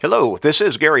Hello, this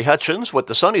is Gary Hutchins with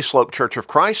the Sunny Slope Church of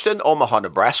Christ in Omaha,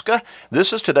 Nebraska.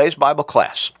 This is today's Bible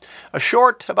class. A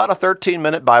short, about a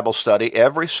 13-minute Bible study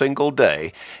every single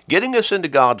day, getting us into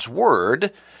God's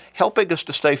Word, helping us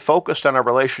to stay focused on our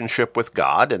relationship with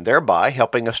God, and thereby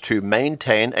helping us to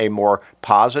maintain a more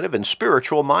positive and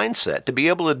spiritual mindset, to be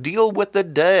able to deal with the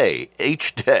day,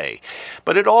 each day.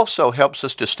 But it also helps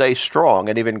us to stay strong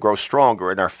and even grow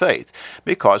stronger in our faith,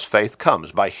 because faith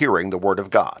comes by hearing the Word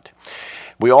of God.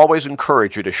 We always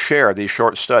encourage you to share these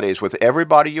short studies with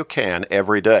everybody you can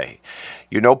every day.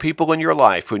 You know people in your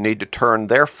life who need to turn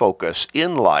their focus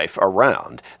in life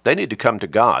around. They need to come to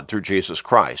God through Jesus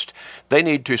Christ. They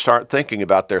need to start thinking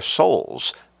about their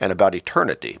souls and about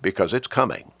eternity, because it's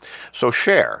coming. So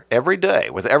share every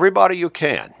day with everybody you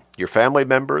can. Your family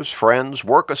members, friends,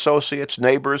 work associates,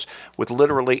 neighbors, with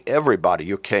literally everybody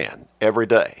you can every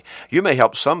day. You may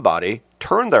help somebody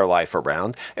turn their life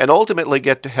around and ultimately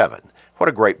get to heaven. What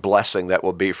a great blessing that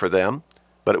will be for them,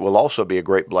 but it will also be a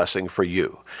great blessing for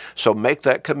you. So make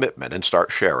that commitment and start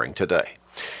sharing today.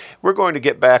 We're going to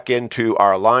get back into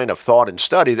our line of thought and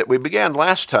study that we began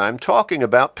last time, talking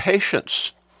about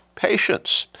patience.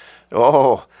 Patience.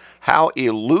 Oh, how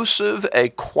elusive a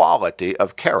quality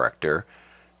of character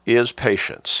is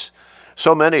patience.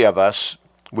 So many of us,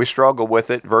 we struggle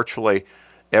with it virtually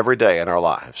every day in our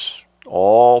lives,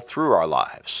 all through our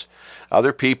lives.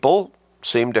 Other people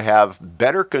seem to have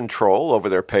better control over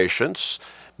their patience,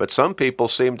 but some people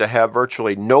seem to have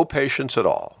virtually no patience at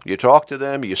all. You talk to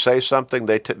them, you say something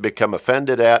they become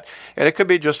offended at, and it could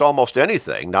be just almost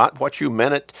anything, not what you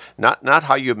meant it, not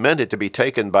how you meant it to be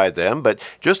taken by them, but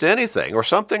just anything, or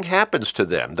something happens to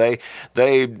them. They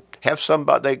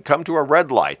come to a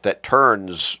red light that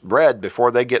turns red before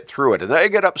they get through it, and they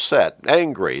get upset,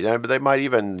 angry. They might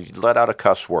even let out a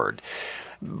cuss word.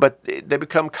 But they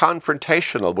become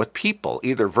confrontational with people,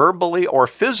 either verbally or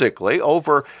physically,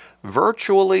 over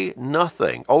virtually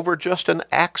nothing, over just an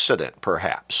accident,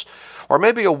 perhaps. Or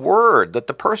maybe a word that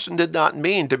the person did not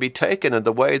mean to be taken in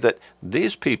the way that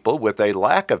these people, with a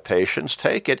lack of patience,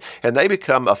 take it, and they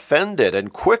become offended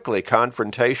and quickly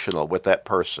confrontational with that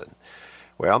person.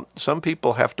 Well, some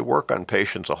people have to work on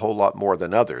patience a whole lot more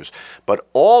than others, but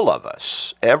all of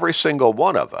us, every single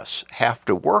one of us, have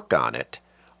to work on it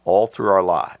all through our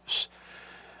lives.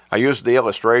 I used the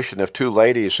illustration of two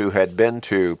ladies who had been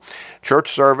to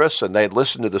church service, and they'd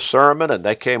listened to the sermon, and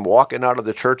they came walking out of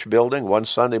the church building one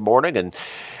Sunday morning, and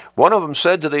one of them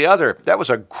said to the other, "That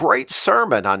was a great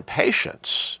sermon on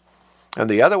patience." And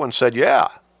the other one said, "Yeah,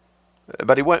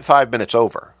 but he went 5 minutes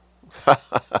over."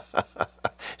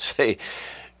 See,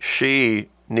 she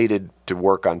needed to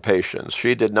work on patience.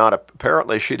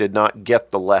 Apparently she did not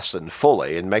get the lesson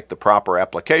fully and make the proper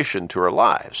application to her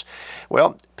lives.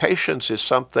 Well, patience is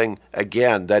something,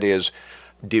 again, that is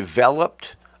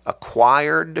developed,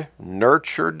 acquired,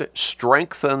 nurtured,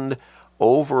 strengthened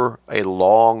over a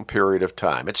long period of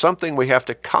time. It's something we have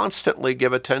to constantly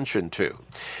give attention to.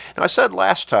 Now, I said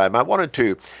last time I wanted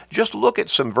to just look at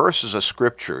some verses of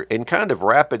Scripture in kind of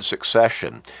rapid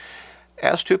succession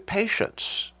as to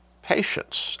patience.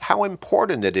 Patience, how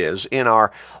important it is in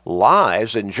our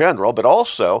lives in general, but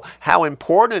also how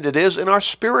important it is in our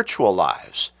spiritual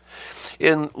lives.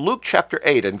 In Luke chapter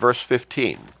 8 and verse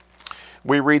 15,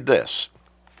 we read this.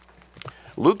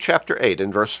 Luke chapter 8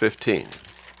 and verse 15.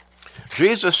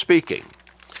 Jesus speaking,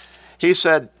 he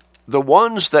said, the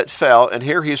ones that fell, and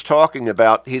here he's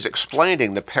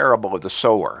explaining the parable of the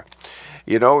sower.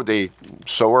 You know, the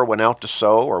sower went out to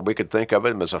sow, or we could think of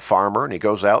him as a farmer, and he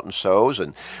goes out and sows,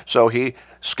 and so he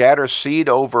scatters seed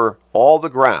over all the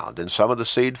ground, and some of the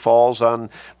seed falls on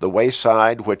the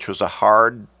wayside, which was a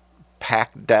hard,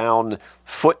 packed down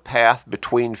footpath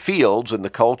between fields in the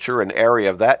culture and area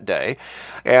of that day,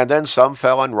 and then some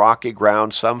fell on rocky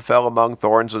ground, some fell among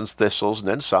thorns and thistles, and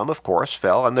then some, of course,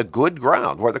 fell on the good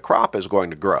ground where the crop is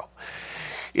going to grow.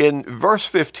 In verse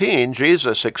 15,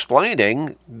 Jesus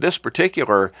explaining this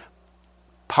particular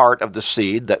part of the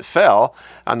seed that fell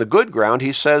on the good ground,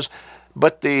 he says,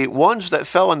 "But the ones that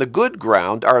fell on the good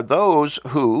ground are those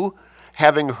who,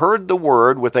 having heard the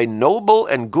word with a noble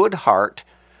and good heart,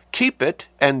 keep it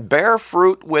and bear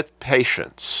fruit with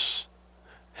patience."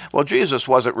 Well, Jesus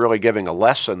wasn't really giving a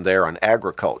lesson there on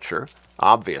agriculture,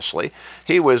 obviously.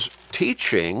 He was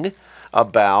teaching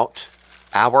about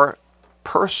our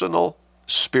personal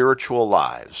spiritual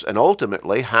lives, and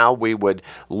ultimately how we would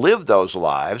live those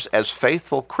lives as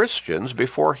faithful Christians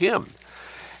before Him.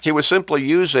 He was simply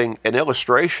using an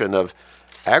illustration of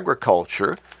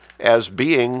agriculture as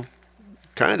being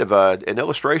kind of an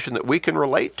illustration that we can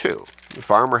relate to. The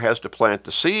farmer has to plant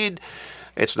the seed.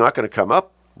 It's not going to come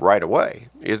up right away.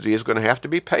 He's going to have to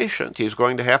be patient. He's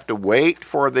going to have to wait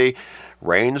for the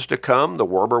rains to come, the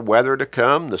warmer weather to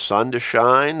come, the sun to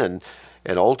shine, and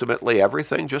ultimately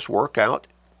everything just work out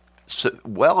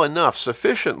well enough,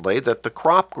 sufficiently that the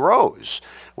crop grows.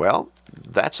 Well,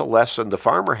 that's a lesson the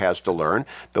farmer has to learn,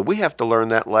 but we have to learn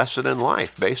that lesson in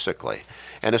life, basically,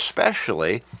 and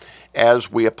especially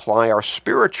as we apply our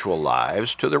spiritual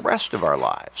lives to the rest of our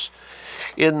lives.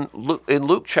 In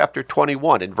Luke chapter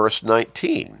 21, in verse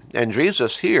 19, and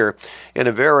Jesus here, in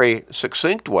a very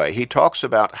succinct way, he talks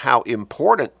about how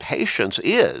important patience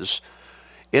is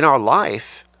in our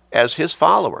life as his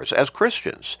followers, as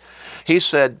Christians. He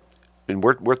said, and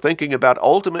we're thinking about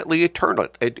ultimately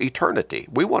eternity.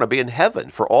 We want to be in heaven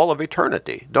for all of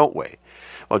eternity, don't we?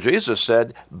 Well, Jesus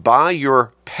said, by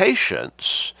your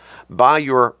patience,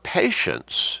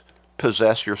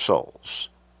 possess your souls.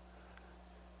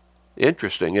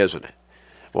 Interesting, isn't it?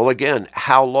 Well, again,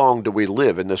 how long do we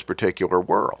live in this particular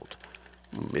world?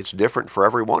 It's different for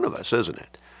every one of us, isn't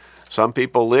it? Some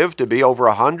people live to be over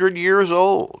 100 years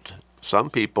old. Some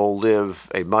people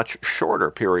live a much shorter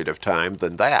period of time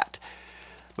than that.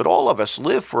 But all of us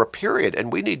live for a period,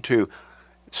 and we need to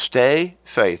stay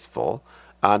faithful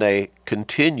on a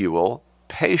continual,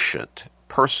 patient,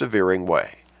 persevering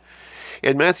way.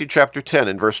 In Matthew chapter 10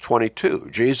 and verse 22,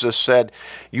 Jesus said,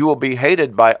 "You will be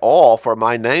hated by all for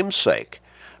my name's sake,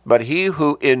 but he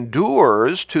who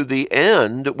endures to the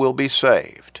end will be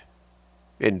saved."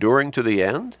 Enduring to the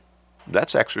end?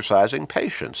 That's exercising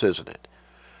patience, isn't it?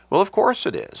 Well, of course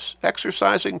it is.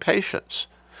 Exercising patience.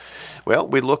 Well,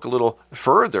 we look a little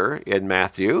further in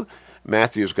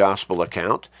Matthew's gospel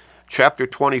account, chapter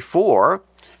 24,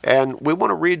 and we want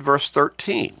to read verse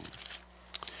 13.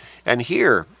 And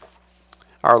here,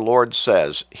 our Lord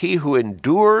says, "He who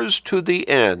endures to the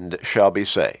end shall be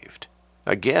saved."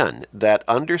 Again, that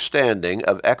understanding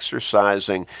of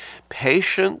exercising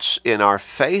patience in our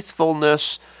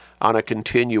faithfulness on a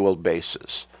continual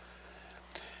basis.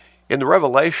 In the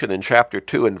Revelation in chapter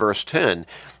 2 and verse 10,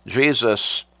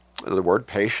 Jesus, the word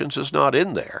patience is not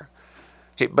in there,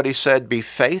 but he said, "Be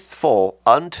faithful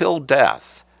until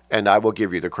death, and I will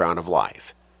give you the crown of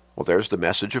life." Well, there's the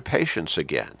message of patience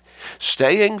again.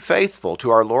 Staying faithful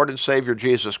to our Lord and Savior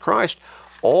Jesus Christ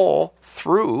all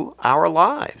through our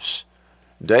lives,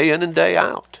 day in and day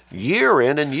out, year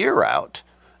in and year out,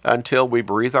 until we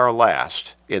breathe our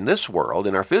last in this world,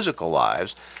 in our physical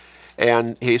lives.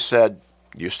 And he said,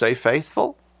 you stay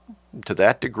faithful to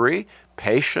that degree,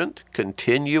 patient,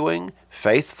 continuing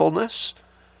faithfulness,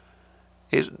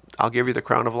 I'll give you the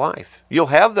crown of life. You'll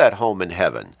have that home in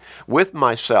heaven with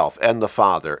myself and the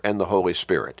Father and the Holy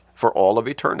Spirit for all of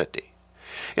eternity.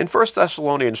 In 1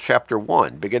 Thessalonians chapter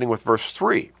 1, beginning with verse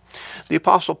 3, the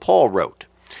Apostle Paul wrote,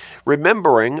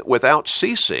 "Remembering without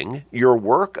ceasing your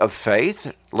work of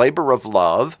faith, labor of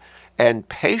love, and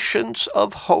patience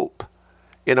of hope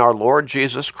in our Lord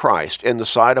Jesus Christ in the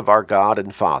sight of our God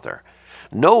and Father,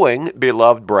 knowing,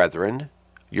 beloved brethren,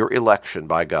 your election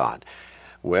by God."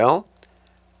 Well,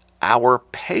 our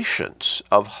patience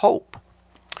of hope.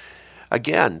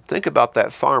 Again, think about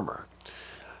that farmer.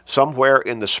 Somewhere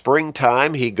in the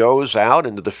springtime, he goes out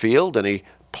into the field and he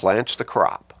plants the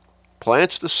crop,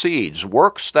 plants the seeds,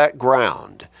 works that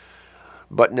ground.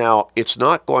 But now it's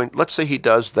not going, let's say he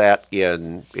does that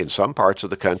in some parts of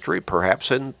the country,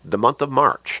 perhaps in the month of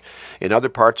March. In other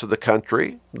parts of the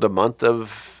country, the month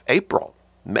of April.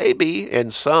 Maybe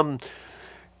in some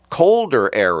colder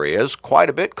areas, quite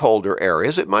a bit colder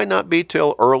areas, it might not be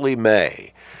till early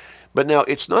May. But now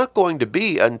it's not going to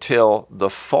be until the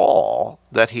fall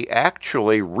that he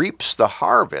actually reaps the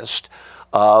harvest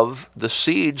of the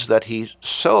seeds that he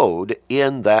sowed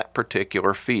in that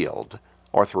particular field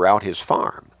or throughout his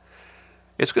farm.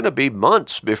 It's going to be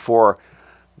months before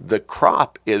the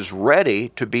crop is ready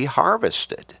to be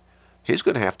harvested. He's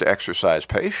going to have to exercise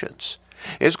patience.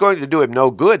 It's going to do him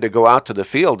no good to go out to the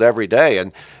field every day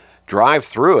and drive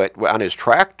through it on his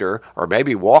tractor or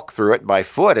maybe walk through it by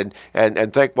foot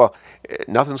and think, well,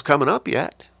 nothing's coming up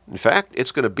yet. In fact,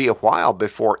 it's going to be a while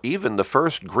before even the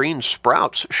first green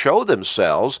sprouts show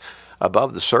themselves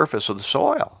above the surface of the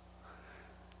soil.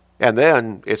 And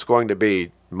then it's going to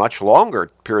be much longer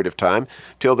period of time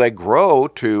till they grow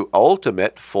to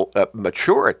ultimate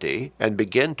maturity and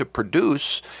begin to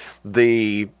produce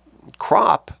the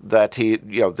crop that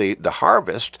the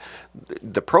harvest,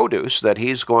 the produce that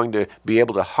he's going to be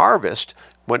able to harvest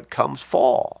when it comes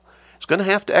fall. He's going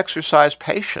to have to exercise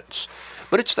patience.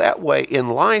 But it's that way in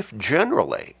life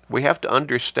generally. We have to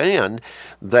understand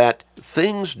that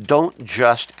things don't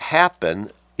just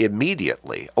happen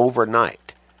immediately,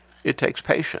 overnight. It takes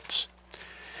patience.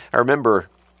 I remember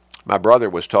My brother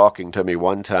was talking to me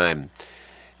one time,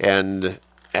 and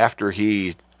after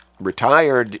he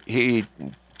retired, he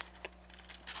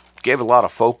gave a lot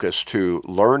of focus to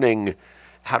learning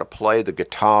how to play the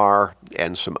guitar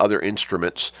and some other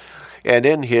instruments. And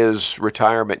in his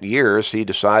retirement years, he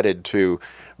decided to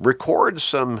record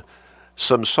some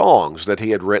songs that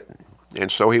he had written.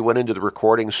 And so he went into the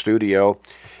recording studio,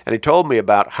 and he told me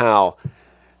about how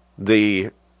the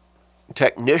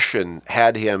technician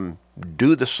had him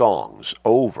do the songs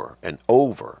over and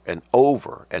over and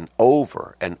over and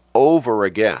over and over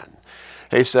again.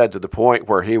 He said to the point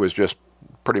where he was just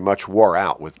pretty much wore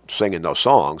out with singing those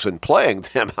songs and playing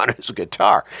them on his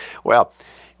guitar. Well,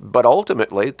 but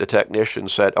ultimately the technician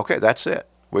said, okay, that's it.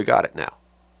 We got it now.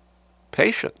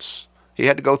 Patience. He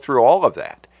had to go through all of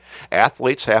that.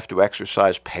 Athletes have to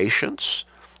exercise patience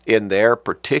in their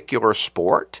particular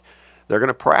sport. They're going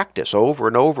to practice over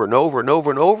and over and over and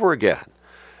over and over again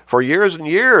for years and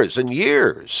years and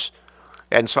years.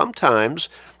 And sometimes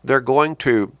they're going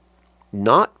to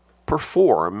not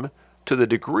perform to the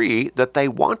degree that they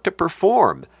want to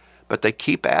perform, but they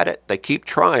keep at it, they keep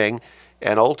trying,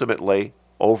 and ultimately,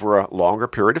 over a longer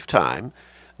period of time,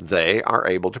 they are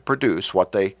able to produce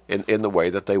what they in the way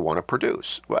that they want to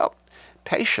produce. Well,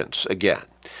 patience again.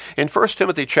 In 1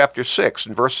 Timothy chapter 6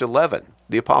 and verse 11,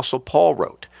 the Apostle Paul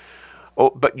wrote,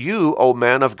 "But you, O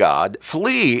man of God,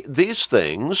 flee these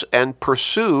things and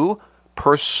pursue,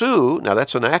 now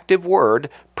that's an active word,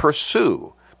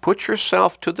 pursue. Put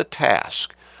yourself to the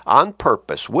task, on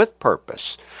purpose, with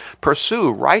purpose.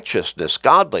 Pursue righteousness,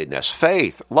 godliness,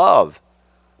 faith, love,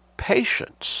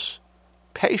 patience,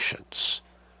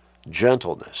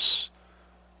 gentleness."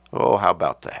 Oh, how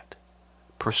about that?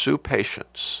 Pursue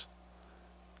patience.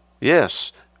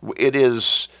 Yes, it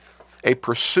is a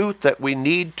pursuit that we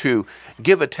need to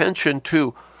give attention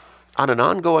to on an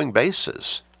ongoing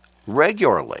basis,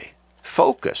 regularly,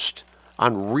 focused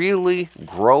on really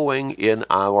growing in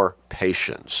our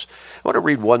patience. I want to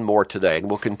read one more today, and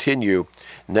we'll continue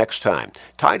next time.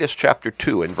 Titus chapter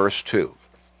 2 and verse 2.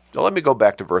 Now let me go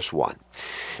back to verse 1.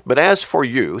 "But as for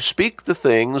you, speak the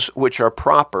things which are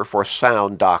proper for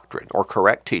sound doctrine," or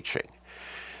correct teaching,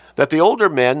 "that the older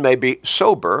men may be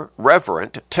sober,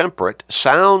 reverent, temperate,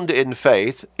 sound in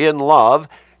faith, in love,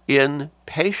 in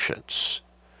patience."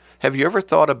 Have you ever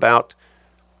thought about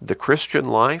the Christian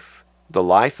life, the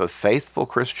life of faithful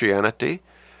Christianity,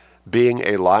 being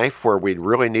a life where we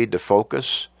really need to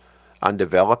focus on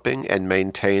developing and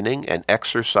maintaining and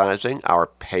exercising our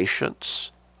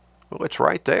patience? Well, it's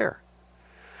right there.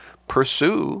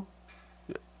 Pursue,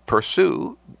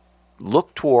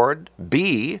 look toward,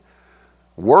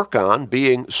 work on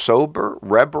being sober,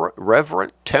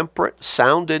 reverent, temperate,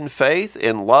 sound in faith,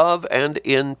 in love, and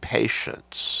in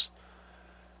patience.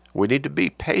 We need to be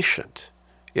patient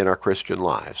in our Christian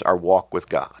lives, our walk with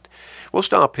God. We'll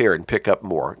stop here and pick up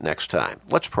more next time.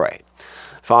 Let's pray.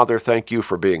 Father, thank you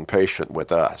for being patient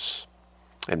with us.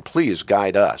 And please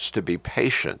guide us to be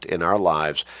patient in our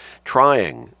lives,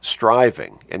 trying,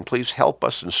 striving, and please help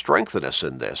us and strengthen us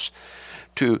in this,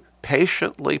 to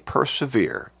patiently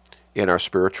persevere in our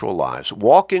spiritual lives,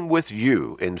 walking with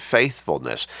you in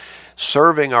faithfulness,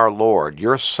 serving our Lord,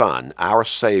 your Son, our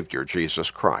Savior,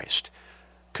 Jesus Christ,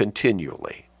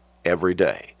 continually, every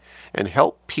day, and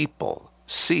help people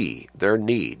see their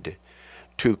need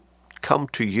to come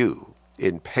to you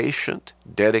in patient,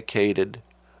 dedicated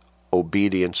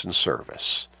obedience and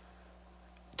service,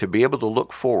 to be able to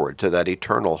look forward to that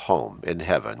eternal home in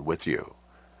heaven with you.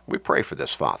 We pray for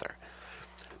this, Father.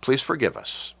 Please forgive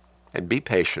us and be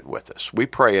patient with us. We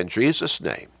pray in Jesus'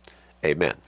 name. Amen.